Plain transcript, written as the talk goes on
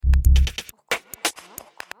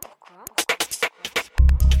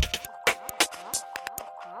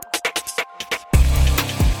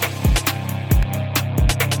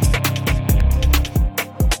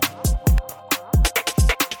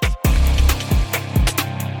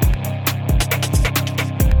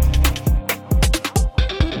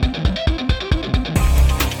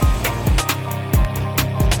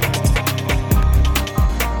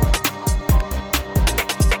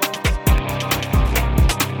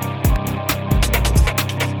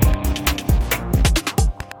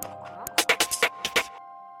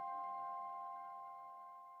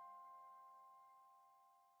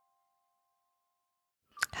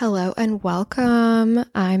Hello and welcome.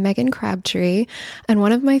 I'm Megan Crabtree, and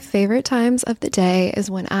one of my favorite times of the day is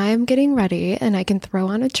when I'm getting ready and I can throw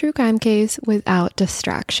on a true crime case without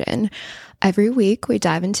distraction. Every week, we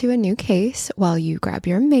dive into a new case while you grab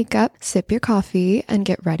your makeup, sip your coffee, and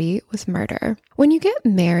get ready with murder. When you get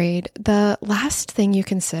married, the last thing you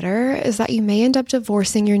consider is that you may end up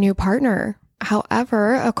divorcing your new partner.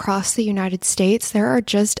 However, across the United States, there are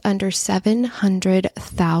just under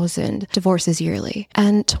 700,000 divorces yearly,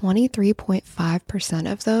 and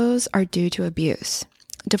 23.5% of those are due to abuse.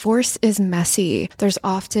 Divorce is messy. There's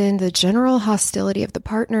often the general hostility of the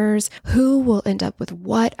partners, who will end up with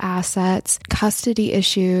what assets, custody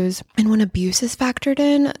issues, and when abuse is factored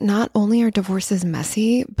in, not only are divorces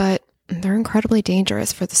messy, but they're incredibly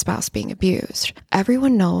dangerous for the spouse being abused.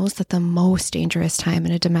 Everyone knows that the most dangerous time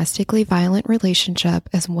in a domestically violent relationship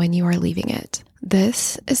is when you are leaving it.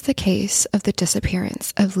 This is the case of the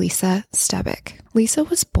disappearance of Lisa Stebic. Lisa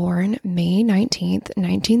was born May 19th,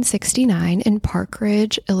 1969 in Park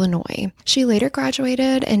Ridge, Illinois. She later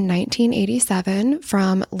graduated in 1987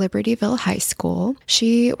 from Libertyville High School.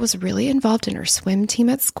 She was really involved in her swim team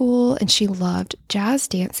at school, and she loved jazz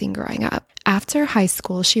dancing growing up. After high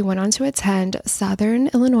school, she went on to attend Southern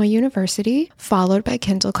Illinois University, followed by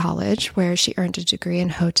Kendall College, where she earned a degree in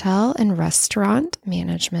hotel and restaurant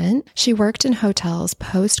management. She worked in hotels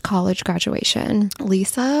post-college graduation.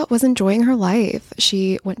 Lisa was enjoying her life.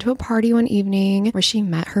 She went to a party one evening where she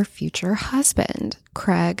met her future husband,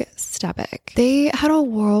 Craig Stebic. They had a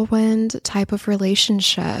whirlwind type of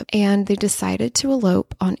relationship, and they decided to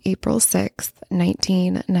elope on April 6th,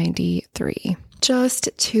 1993. Just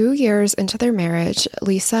 2 years into their marriage,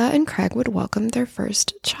 Lisa and Craig would welcome their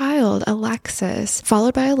first child, Alexis,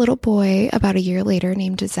 followed by a little boy about a year later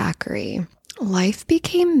named Zachary. Life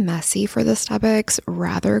became messy for the Stebics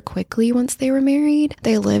rather quickly once they were married.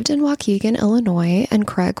 They lived in Waukegan, Illinois, and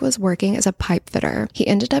Craig was working as a pipe fitter. He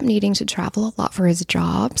ended up needing to travel a lot for his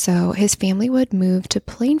job, so his family would move to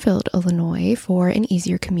Plainfield, Illinois for an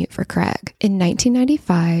easier commute for Craig. In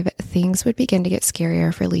 1995, things would begin to get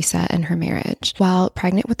scarier for Lisa and her marriage. While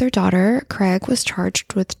pregnant with their daughter, Craig was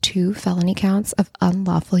charged with 2 felony counts of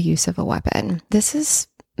unlawful use of a weapon. This is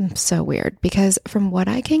so weird because from what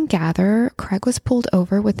I can gather, Craig was pulled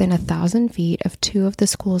over within 1,000 feet of 2 of the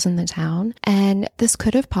schools in the town, and this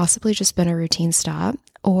could have possibly just been a routine stop,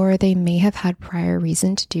 or they may have had prior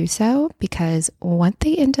reason to do so, because what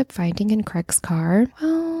they end up finding in Craig's car,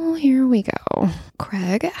 well, here we go.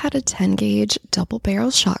 Craig had a 10-gauge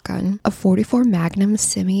double-barrel shotgun, a .44 Magnum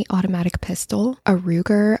semi-automatic pistol, a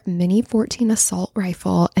Ruger Mini 14 assault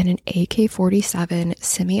rifle, and an AK-47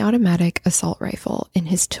 semi-automatic assault rifle in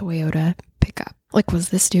his Toyota pickup. Like, was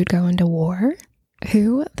this dude going to war?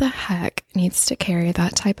 Who the heck needs to carry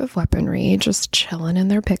that type of weaponry just chilling in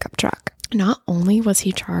their pickup truck? Not only was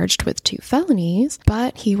he charged with 2 felonies,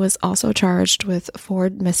 but he was also charged with 4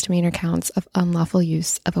 misdemeanor counts of unlawful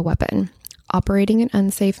use of a weapon, operating an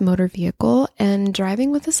unsafe motor vehicle, and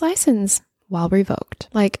driving with his license while revoked.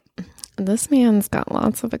 Like, this man's got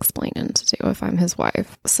lots of explaining to do if I'm his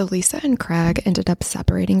wife. So Lisa and Craig ended up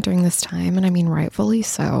separating during this time, and I mean, rightfully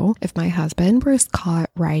so. If my husband was caught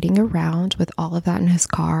riding around with all of that in his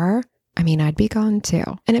car, I mean, I'd be gone too.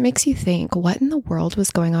 And it makes you think, what in the world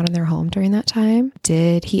was going on in their home during that time?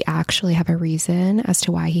 Did he actually have a reason as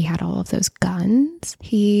to why he had all of those guns?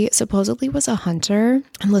 He supposedly was a hunter.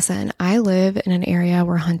 And listen, I live in an area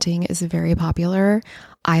where hunting is very popular.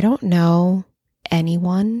 I don't know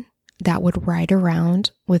anyone that would ride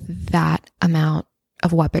around with that amount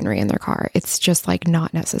of weaponry in their car. It's just like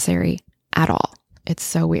not necessary at all. It's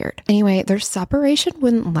so weird. Anyway, their separation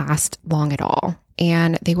wouldn't last long at all,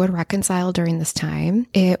 and they would reconcile during this time.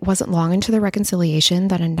 It wasn't long into the reconciliation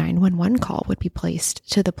that a 911 call would be placed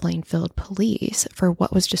to the Plainfield police for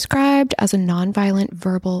what was described as a nonviolent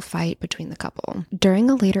verbal fight between the couple.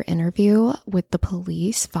 During a later interview with the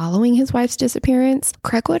police following his wife's disappearance,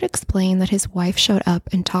 Craig would explain that his wife showed up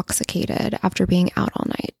intoxicated after being out all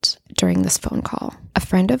night during this phone call. A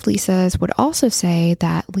friend of Lisa's would also say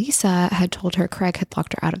that Lisa had told her Craig had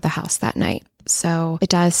locked her out of the house that night. So it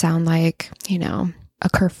does sound like, a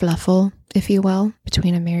kerfluffle, if you will,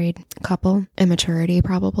 between a married couple. Immaturity,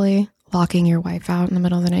 probably. Locking your wife out in the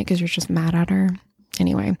middle of the night because you're just mad at her.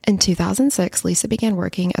 Anyway, in 2006, Lisa began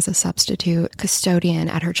working as a substitute custodian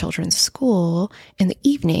at her children's school in the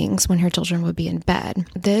evenings when her children would be in bed.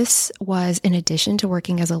 This was in addition to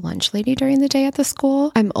working as a lunch lady during the day at the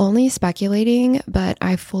school. I'm only speculating, but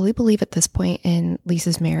I fully believe at this point in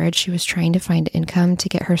Lisa's marriage, she was trying to find income to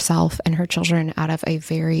get herself and her children out of a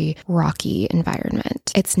very rocky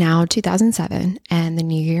environment. It's now 2007 and the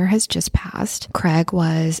new year has just passed. Craig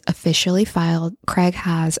has officially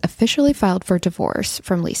filed for divorce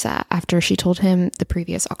from Lisa after she told him the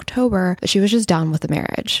previous October that she was just done with the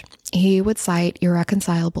marriage. He would cite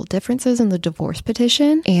irreconcilable differences in the divorce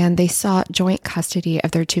petition, and they sought joint custody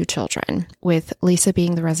of their 2 children, with Lisa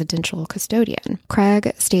being the residential custodian.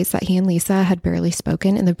 Craig states that he and Lisa had barely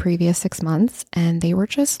spoken in the previous 6 months, and they were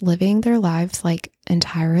just living their lives like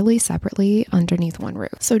entirely separately underneath one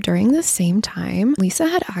roof. So during this same time, Lisa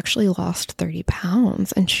had actually lost 30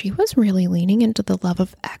 pounds, and she was really leaning into the love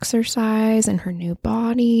of exercise and her new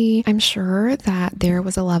body. I'm sure that there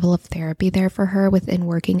was a level of therapy there for her within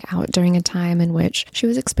working out during a time in which she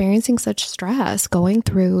was experiencing such stress going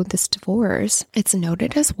through this divorce. It's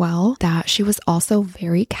noted as well that she was also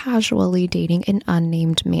very casually dating an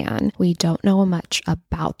unnamed man. We don't know much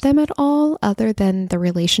about them at all other than the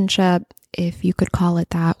relationship, if you could call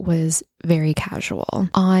it that, was very casual.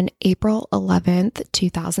 On April 11th,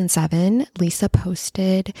 2007, Lisa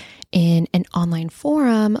posted in an online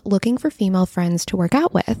forum looking for female friends to work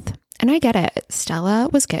out with. And I get it. Stella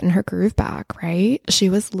was getting her groove back, right? She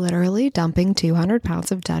was literally dumping 200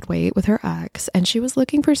 pounds of dead weight with her ex, and she was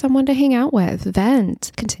looking for someone to hang out with,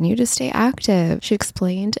 vent, continue to stay active. She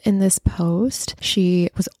explained in this post she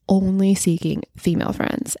was only seeking female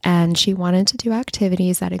friends, and she wanted to do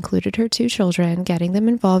activities that included her 2 children, getting them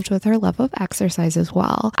involved with her love of exercise as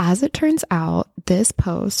well. As it turns out, this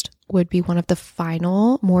post would be one of the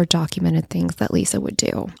final, more documented things that Lisa would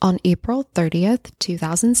do. On April 30th,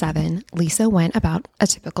 2007, Lisa went about a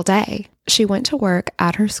typical day. She went to work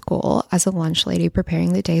at her school as a lunch lady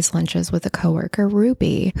preparing the day's lunches with a coworker,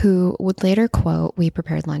 Ruby, who would later quote, "We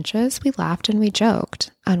prepared lunches, we laughed, and we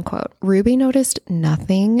joked," unquote. Ruby noticed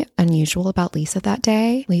nothing unusual about Lisa that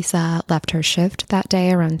day. Lisa left her shift that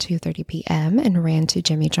day around 2:30 p.m. and ran to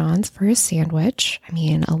Jimmy John's for a sandwich. I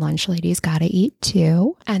mean, a lunch lady's gotta eat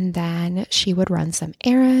too. And then she would run some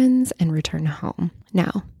errands and return home.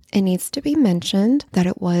 Now, it needs to be mentioned that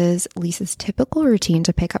it was Lisa's typical routine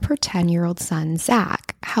to pick up her 10-year-old son,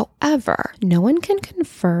 Zach. However, no one can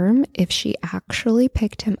confirm if she actually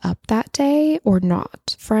picked him up that day or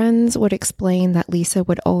not. Friends would explain that Lisa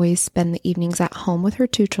would always spend the evenings at home with her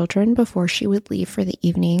 2 children before she would leave for the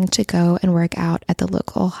evening to go and work out at the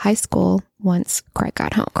local high school once Craig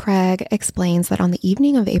got home. Craig explains that on the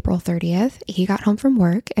evening of April 30th, he got home from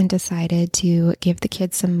work and decided to give the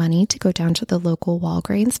kids some money to go down to the local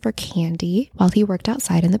Walgreens for candy while he worked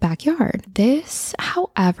outside in the backyard. This,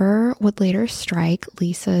 however, would later strike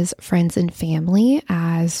Lisa's friends and family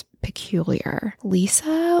as peculiar.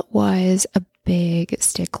 Lisa was a big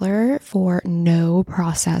stickler for no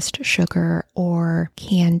processed sugar or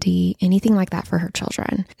candy, anything like that for her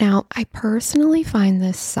children. Now, I personally find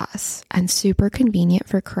this sus and super convenient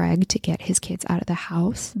for Craig to get his kids out of the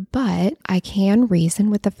house, but I can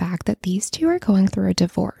reason with the fact that these 2 are going through a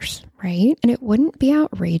divorce, right? And it wouldn't be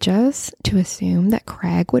outrageous to assume that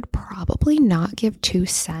Craig would probably not give 2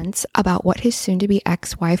 cents about what his soon-to-be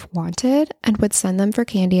ex-wife wanted and would send them for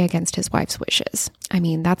candy against his wife's wishes. I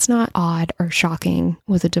mean, that's not odd or shocking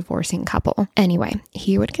with a divorcing couple. Anyway,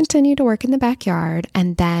 he would continue to work in the backyard,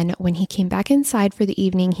 and then when he came back inside for the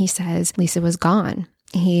evening, he says Lisa was gone.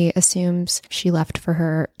 He assumes she left for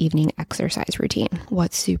her evening exercise routine.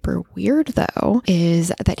 What's super weird, though,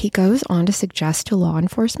 is that he goes on to suggest to law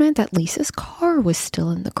enforcement that Lisa's car was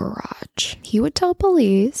still in the garage. He would tell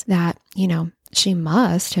police that, she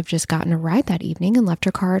must have just gotten a ride that evening and left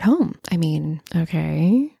her car at home. I mean,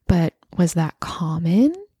 okay, but was that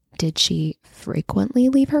common? Did she frequently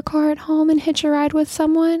leave her car at home and hitch a ride with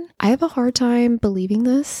someone? I have a hard time believing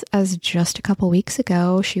this, as just a couple weeks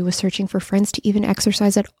ago, she was searching for friends to even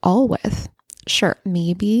exercise at all with. Sure,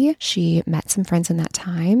 maybe she met some friends in that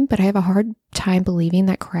time, but I have a hard time believing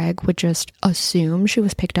that Craig would just assume she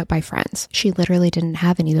was picked up by friends. She literally didn't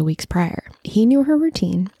have any the weeks prior. He knew her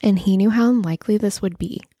routine, and he knew how unlikely this would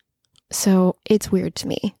be. So it's weird to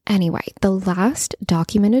me. Anyway, the last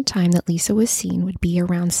documented time that Lisa was seen would be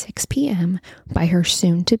around 6 p.m. by her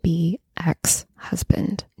soon-to-be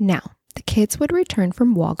ex-husband. Now, the kids would return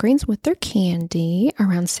from Walgreens with their candy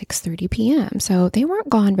around 6:30 p.m., so they weren't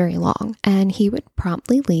gone very long, and he would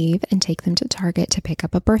promptly leave and take them to Target to pick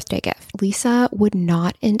up a birthday gift. Lisa would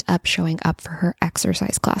not end up showing up for her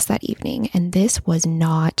exercise class that evening, and this was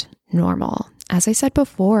not normal. As I said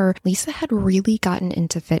before, Lisa had really gotten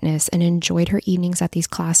into fitness and enjoyed her evenings at these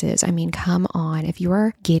classes. I mean, come on. If you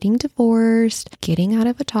are getting divorced, getting out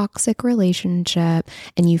of a toxic relationship,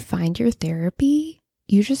 and you find your therapy,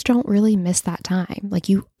 you just don't really miss that time. Like,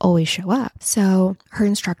 you always show up. So her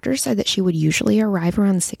instructor said that she would usually arrive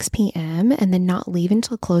around 6 p.m. and then not leave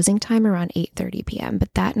until closing time around 8:30 p.m.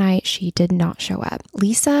 But that night she did not show up.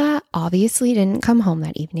 Lisa obviously didn't come home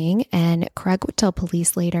that evening, and Craig would tell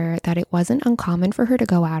police later that it wasn't uncommon for her to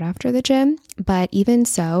go out after the gym, but even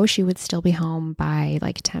so, she would still be home by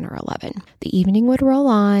like 10 or 11. The evening would roll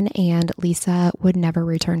on and Lisa would never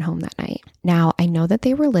return home that night. Now, I know that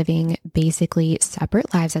they were living basically separate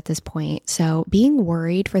lives at this point, so being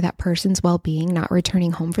worried for that person's well-being not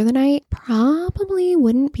returning home for the night probably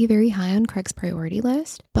wouldn't be very high on Craig's priority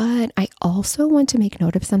list. But I also want to make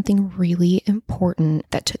note of something really important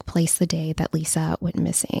that took place the day that Lisa went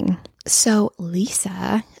missing. So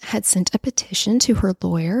Lisa had sent a petition to her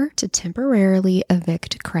lawyer to temporarily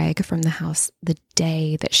evict Craig from the house the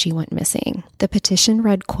day that she went missing. The petition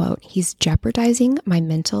read, quote, "He's jeopardizing my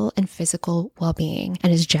mental and physical well-being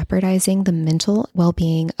and is jeopardizing the mental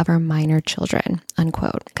well-being of our minor children,"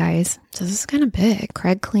 unquote. Guys, so this is kind of big.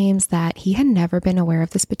 Craig claims that he had never been aware of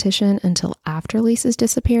this petition until after Lisa's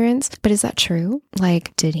disappearance. But is that true?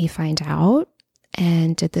 Like, did he find out?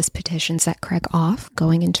 And did this petition set Craig off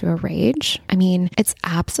going into a rage? I mean, it's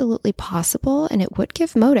absolutely possible, and it would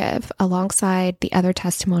give motive alongside the other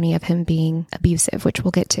testimony of him being abusive, which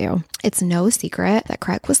we'll get to. It's no secret that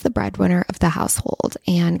Craig was the breadwinner of the household.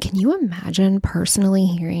 And can you imagine personally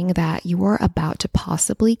hearing that you are about to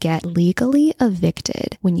possibly get legally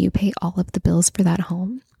evicted when you pay all of the bills for that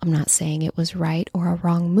home? I'm not saying it was right or a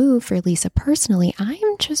wrong move for Lisa personally. I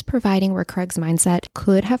am just providing where Craig's mindset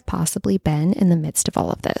could have possibly been in the midst of all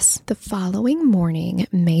of this. The following morning,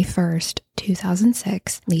 May 1st,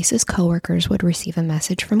 2006, Lisa's coworkers would receive a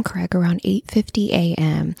message from Craig around 8:50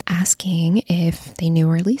 a.m. asking if they knew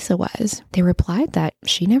where Lisa was. They replied that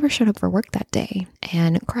she never showed up for work that day,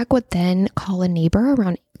 and Craig would then call a neighbor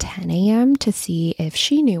around 10 a.m. to see if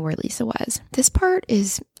she knew where Lisa was. This part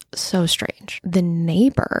is so strange. The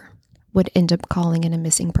neighbor would end up calling in a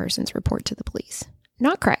missing persons report to the police,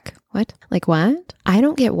 not Craig. What? Like, what? I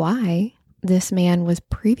don't get why. This man was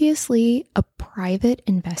previously a private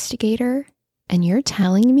investigator, and you're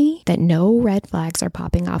telling me that no red flags are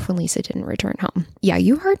popping off when Lisa didn't return home. Yeah,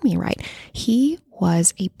 you heard me right. He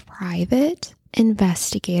was a private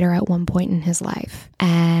investigator at one point in his life,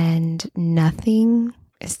 and nothing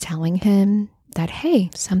is telling him that, hey,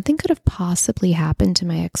 something could have possibly happened to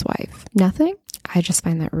my ex-wife. Nothing? I just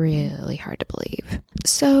find that really hard to believe.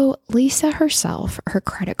 So Lisa herself, her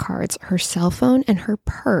credit cards, her cell phone, and her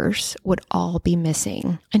purse would all be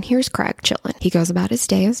missing. And here's Craig chilling. He goes about his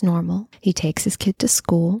day as normal. He takes his kid to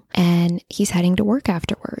school, and he's heading to work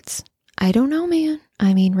afterwards. I don't know, man.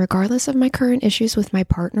 I mean, regardless of my current issues with my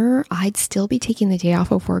partner, I'd still be taking the day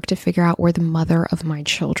off of work to figure out where the mother of my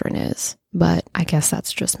children is. But I guess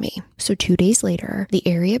that's just me. So 2 days later, the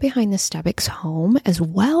area behind the Stebic's home, as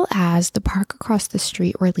well as the park across the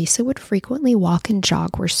street where Lisa would frequently walk and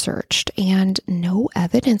jog, were searched, and no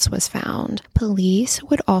evidence was found. Police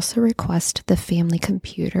would also request the family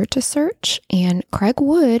computer to search, and Craig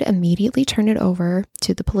would immediately turn it over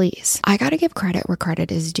to the police. I gotta give credit where credit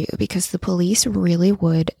is due, because the police really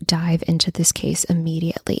would dive into this case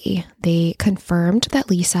immediately. They confirmed that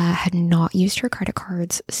Lisa had not used her credit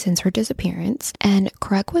cards since her disappearance, and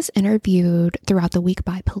Craig was interviewed throughout the week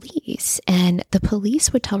by police, and the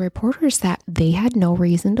police would tell reporters that they had no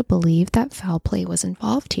reason to believe that foul play was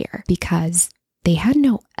involved here because they had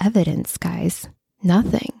no evidence, guys.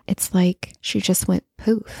 Nothing. It's like she just went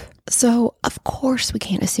poof. So, of course, we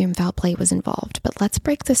can't assume foul play was involved, but let's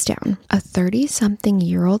break this down. A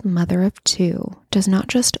 30-something-year-old mother of two does not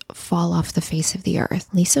just fall off the face of the earth.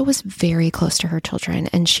 Lisa was very close to her children,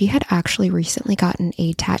 and she had actually recently gotten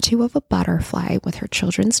a tattoo of a butterfly with her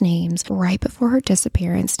children's names right before her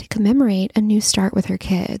disappearance to commemorate a new start with her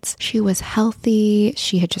kids. She was healthy,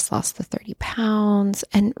 she had just lost the 30 pounds,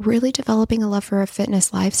 and really developing a love for a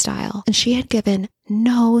fitness lifestyle. And she had given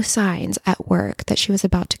no signs at work that she was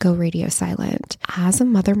about to go radio silent. As a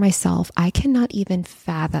mother myself, I cannot even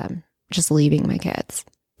fathom just leaving my kids.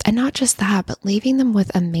 And not just that, but leaving them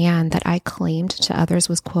with a man that I claimed to others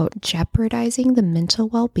was, quote, jeopardizing the mental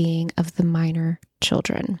well-being of the minor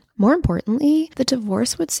children. More importantly, the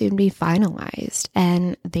divorce would soon be finalized,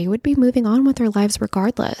 and they would be moving on with their lives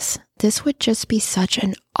regardless. This would just be such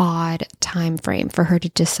an odd time frame for her to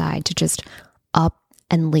decide to just up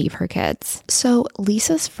and leave her kids. So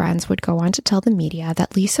Lisa's friends would go on to tell the media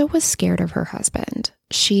that Lisa was scared of her husband.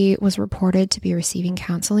 She was reported to be receiving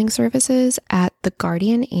counseling services at the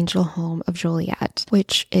Guardian Angel Home of Joliet,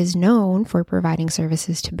 which is known for providing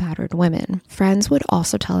services to battered women. Friends would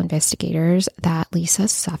also tell investigators that Lisa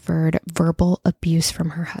suffered verbal abuse from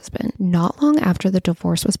her husband. Not long after the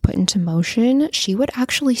divorce was put into motion, she would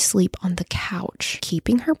actually sleep on the couch,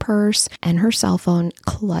 keeping her purse and her cell phone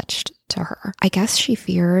clutched to her. I guess she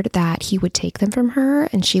feared that he would take them from her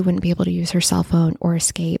and she wouldn't be able to use her cell phone or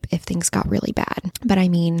escape if things got really bad. But I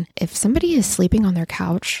mean, if somebody is sleeping on their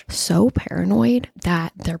couch, so paranoid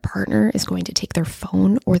that their partner is going to take their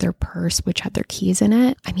phone or their purse, which had their keys in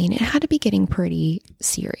it, I mean, it had to be getting pretty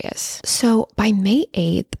serious. So by May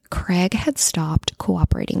 8th, Craig had stopped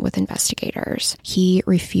cooperating with investigators. He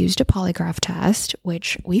refused a polygraph test,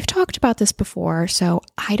 which we've talked about this before, so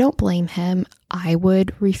I don't blame him. I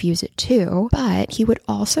would refuse it too, but he would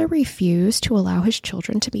also refuse to allow his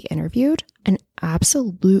children to be interviewed and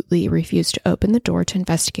absolutely refused to open the door to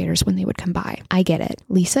investigators when they would come by. I get it.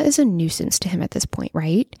 Lisa is a nuisance to him at this point,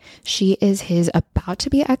 right? She is his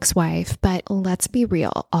about-to-be ex-wife, but let's be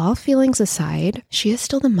real. All feelings aside, she is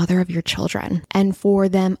still the mother of your children. And for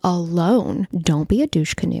them alone, don't be a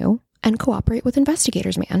douche canoe and cooperate with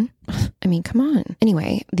investigators, man. I mean, come on.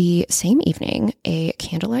 Anyway, the same evening, a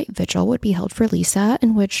candlelight vigil would be held for Lisa,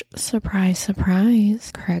 in which, surprise,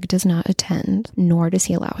 surprise, Craig does not attend, nor does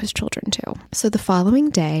he allow his children to. So the following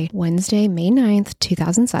day, Wednesday, May 9th,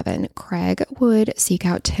 2007, Craig would seek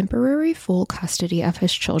out temporary full custody of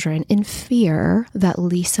his children in fear that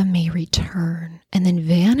Lisa may return and then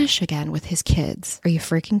vanish again with his kids. Are you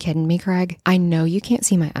freaking kidding me, Craig? I know you can't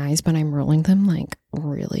see my eyes, but I'm rolling them like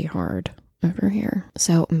really hard over here.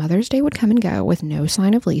 So Mother's Day would come and go with no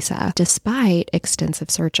sign of Lisa, despite extensive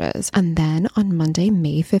searches. And then on Monday,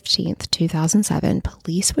 May 15th, 2007,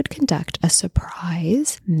 police would conduct a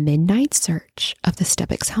surprise midnight search of the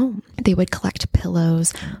Stebic's home. They would collect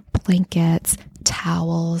pillows, blankets,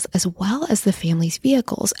 towels, as well as the family's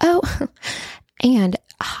vehicles. Oh, and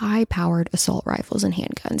high-powered assault rifles and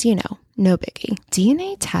handguns, you know, no biggie.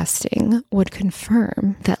 DNA testing would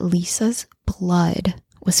confirm that Lisa's blood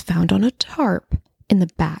was found on a tarp in the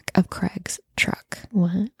back of Craig's truck.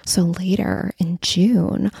 What? So later in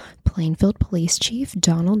June, Plainfield Police Chief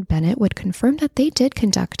Donald Bennett would confirm that they did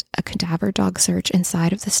conduct a cadaver dog search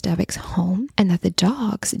inside of the Stebic's home and that the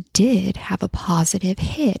dogs did have a positive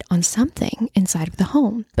hit on something inside of the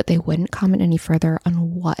home, but they wouldn't comment any further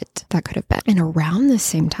on what that could have been. And around the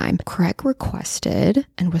same time, Craig requested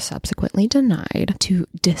and was subsequently denied to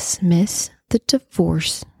dismiss the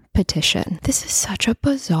divorce petition. This is such a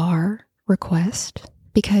bizarre request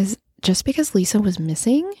because just because Lisa was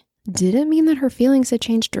missing didn't mean that her feelings had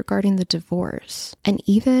changed regarding the divorce. And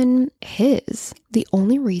even his. The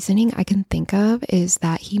only reasoning I can think of is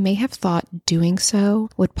that he may have thought doing so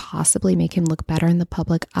would possibly make him look better in the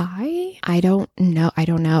public eye. I don't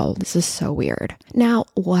know. This is so weird. Now,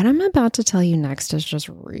 what I'm about to tell you next is just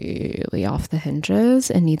really off the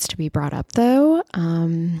hinges and needs to be brought up though.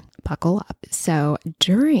 Buckle up. So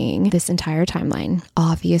during this entire timeline,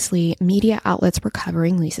 obviously media outlets were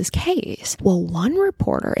covering Lisa's case. Well, one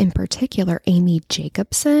reporter in particular, Amy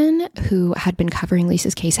Jacobson, who had been covering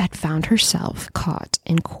Lisa's case, had found herself caught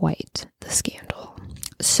in quite the scandal.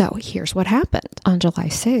 So here's what happened. On July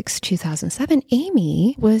 6, 2007,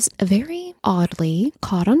 Amy was very oddly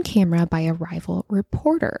caught on camera by a rival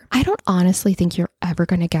reporter. I don't honestly think you're ever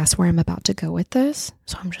going to guess where I'm about to go with this,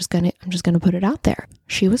 so I'm just going to put it out there.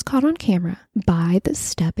 She was caught on camera by the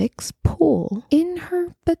Stebic's pool in her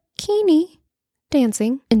bikini,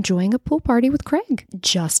 dancing, enjoying a pool party with Craig,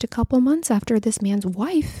 just a couple months after this man's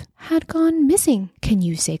wife had gone missing. Can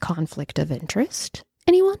you say conflict of interest?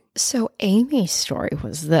 Anyone? So Amy's story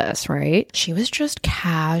was this, right? She was just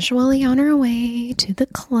casually on her way to the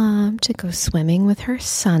club to go swimming with her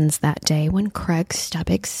sons that day when Craig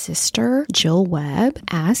Stebic's sister, Jill Webb,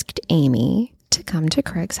 asked Amy to come to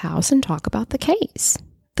Craig's house and talk about the case.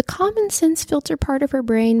 The common sense filter part of her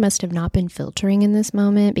brain must have not been filtering in this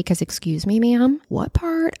moment because, excuse me, ma'am, what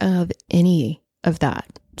part of any of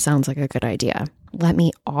that sounds like a good idea? Let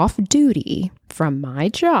me off duty from my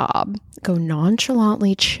job, go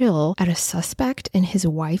nonchalantly chill at a suspect in his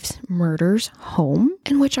wife's murder's home,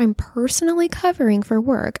 in which I'm personally covering for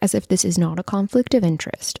work as if this is not a conflict of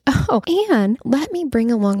interest. Oh, and let me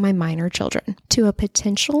bring along my minor children to a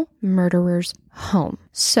potential murderer's home.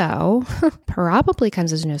 So, probably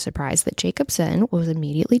comes as no surprise that Jacobson was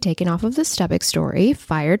immediately taken off of the Stebic story,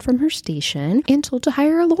 fired from her station, and told to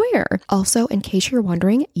hire a lawyer. Also, in case you're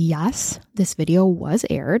wondering, yes, this video was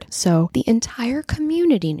aired, so the entire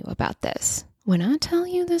community knew about this. When I tell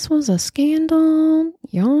you this was a scandal,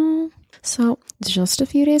 y'all. So just a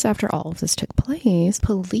few days after all of this took place,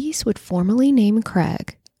 police would formally name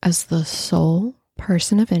Craig as the sole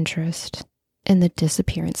person of interest in the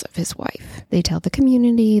disappearance of his wife. They tell the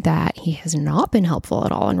community that he has not been helpful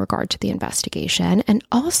at all in regard to the investigation, and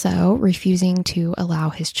also refusing to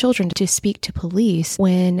allow his children to speak to police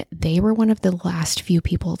when they were one of the last few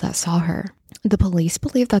people that saw her. The police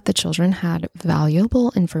believe that the children had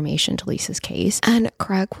valuable information to Lisa's case, and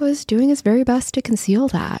Craig was doing his very best to conceal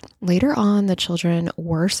that. Later on, the children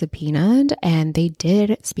were subpoenaed, and they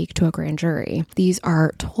did speak to a grand jury. These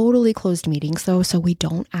are totally closed meetings, though, so we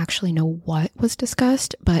don't actually know what was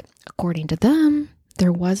discussed, but according to them,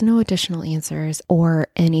 there was no additional answers or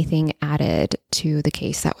anything added to the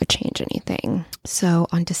case that would change anything. So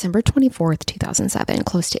on December 24th, 2007,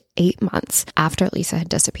 close to 8 months after Lisa had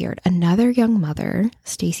disappeared, another young mother,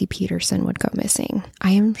 Stacy Peterson, would go missing. I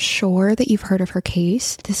am sure that you've heard of her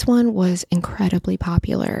case. This one was incredibly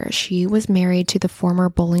popular. She was married to the former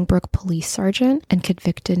Bolingbrook police sergeant and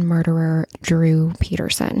convicted murderer Drew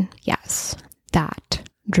Peterson. Yes, that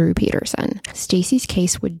Drew Peterson. Stacy's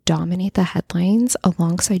case would dominate the headlines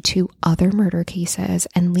alongside 2 other murder cases,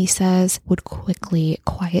 and Lisa's would quickly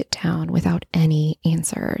quiet down without any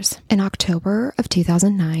answers. In October of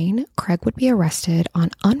 2009, Craig would be arrested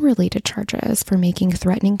on unrelated charges for making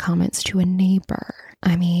threatening comments to a neighbor.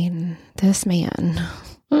 I mean, this man.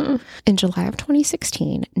 In July of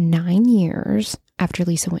 2016, 9 years after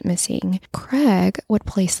Lisa went missing, Craig would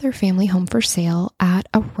place their family home for sale at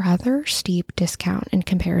a rather steep discount in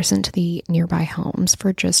comparison to the nearby homes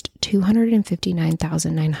for just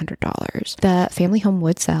 $259,900. The family home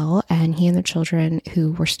would sell, and he and the children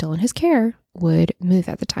who were still in his care would move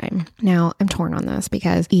at the time. Now, I'm torn on this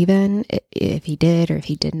because even if he did or if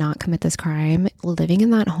he did not commit this crime, living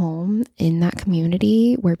in that home, in that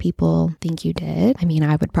community where people think you did, I mean,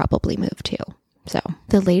 I would probably move too. So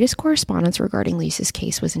the latest correspondence regarding Lisa's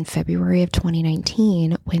case was in February of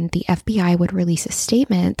 2019, when the FBI would release a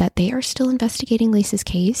statement that they are still investigating Lisa's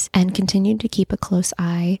case and continued to keep a close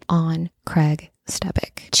eye on Craig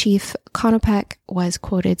Stebic. Chief Konopek was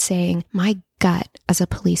quoted saying, "My gut as a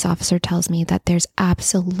police officer tells me that there's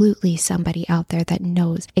absolutely somebody out there that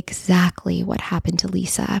knows exactly what happened to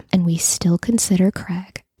Lisa, and we still consider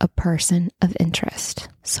Craig a person of interest."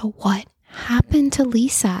 So what happened to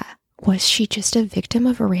Lisa? Was she just a victim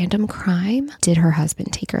of a random crime? Did her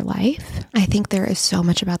husband take her life? I think there is so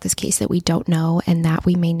much about this case that we don't know and that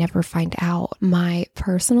we may never find out. My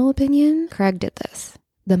personal opinion, Craig did this.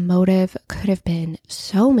 The motive could have been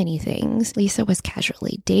so many things. Lisa was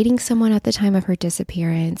casually dating someone at the time of her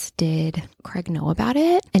disappearance. Did Craig know about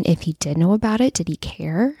it? And if he did know about it, did he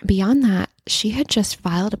care? Beyond that, she had just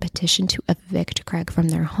filed a petition to evict Craig from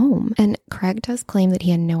their home. And Craig does claim that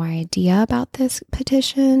he had no idea about this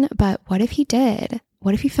petition, but what if he did?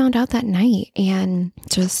 What if he found out that night and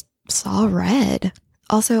just saw red?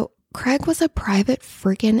 Also, Craig was a private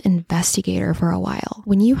freaking investigator for a while.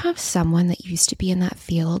 When you have someone that used to be in that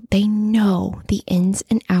field, they know the ins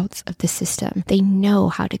and outs of the system. They know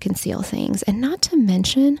how to conceal things. And not to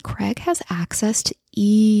mention, Craig has access to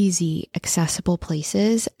easy, accessible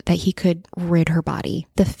places that he could rid her body.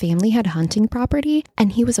 The family had hunting property,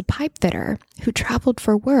 and he was a pipe fitter who traveled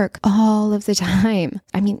for work all of the time.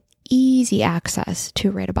 I mean, easy access to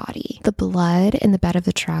rid a body. The blood in the bed of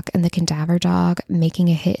the truck and the cadaver dog making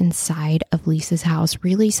a hit inside of Lisa's house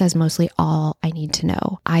really says mostly all I need to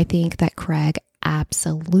know. I think that Craig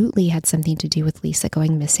absolutely had something to do with Lisa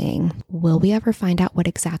going missing. Will we ever find out what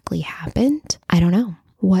exactly happened? I don't know.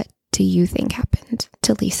 What do you think happened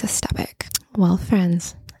to Lisa Stebic? Well,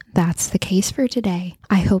 friends, that's the case for today.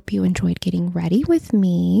 I hope you enjoyed getting ready with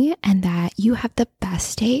me and that you have the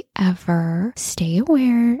best day ever. Stay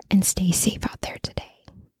aware and stay safe out there today.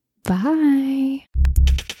 Bye.